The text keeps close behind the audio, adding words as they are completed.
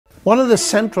One of the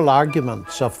central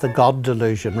arguments of the God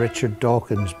delusion, Richard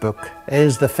Dawkins' book,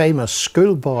 is the famous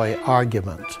schoolboy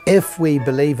argument. If we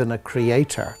believe in a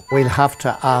creator, we'll have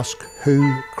to ask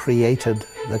who created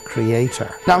the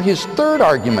creator. Now, his third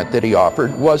argument that he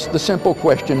offered was the simple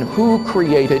question, who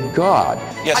created God?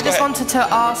 Yes, I just wanted to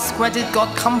ask, where did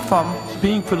God come from?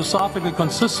 Being philosophically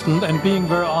consistent and being a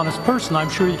very honest person, I'm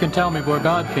sure you can tell me where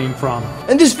God came from.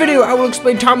 In this video, I will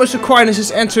explain Thomas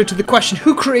Aquinas' answer to the question,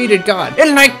 who created God?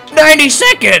 In like 90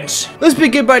 seconds! Let's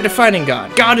begin by defining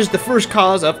God. God is the first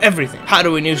cause of everything. How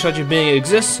do we know such a being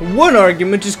exists? One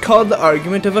argument is called the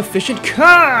argument of efficient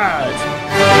cause.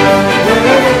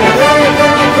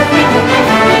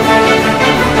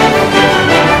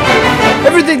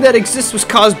 Everything that exists was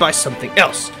caused by something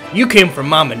else. You came from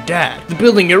mom and dad. The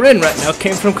building you're in right now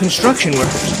came from construction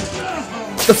workers.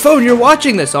 The phone you're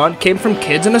watching this on came from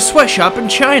kids in a sweatshop in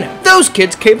China. Those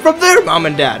kids came from their mom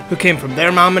and dad, who came from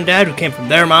their mom and dad, who came from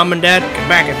their mom and dad, and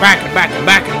back and back and back and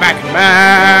back and back and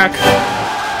back.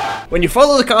 When you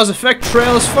follow the cause-effect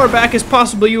trail as far back as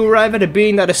possible, you arrive at a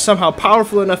being that is somehow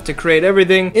powerful enough to create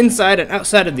everything inside and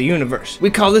outside of the universe. We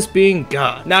call this being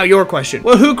God. Now your question,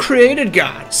 well, who created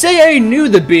God? Say I knew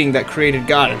the being that created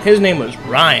God and his name was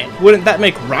Ryan. Wouldn't that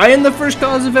make Ryan the first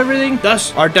cause of everything?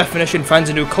 Thus, our definition finds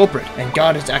a new culprit, and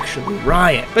God is actually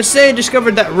Ryan. But say I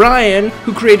discovered that Ryan,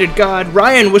 who created God,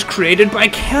 Ryan was created by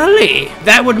Kelly.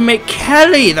 That would make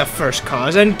Kelly the first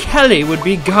cause, and Kelly would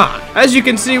be God. As you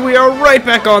can see, we are right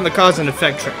back on the cause and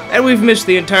effect train, and we've missed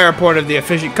the entire point of the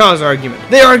efficient cause argument.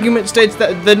 The argument states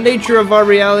that the nature of our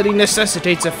reality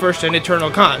necessitates a first and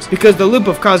eternal cause, because the loop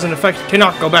of cause and effect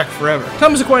cannot go back forever.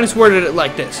 Thomas Aquinas worded it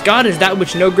like this: God is that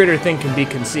which no greater thing can be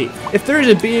conceived. If there is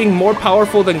a being more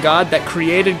powerful than God that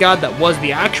created God that was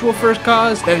the actual first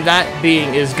cause, then that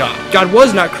being is God. God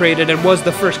was not created and was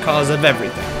the first cause of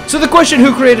everything. So the question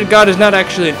who created God is not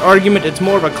actually an argument, it's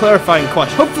more of a clarifying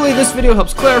question. Hopefully this video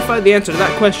helps clarify the answer to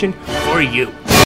that question for you.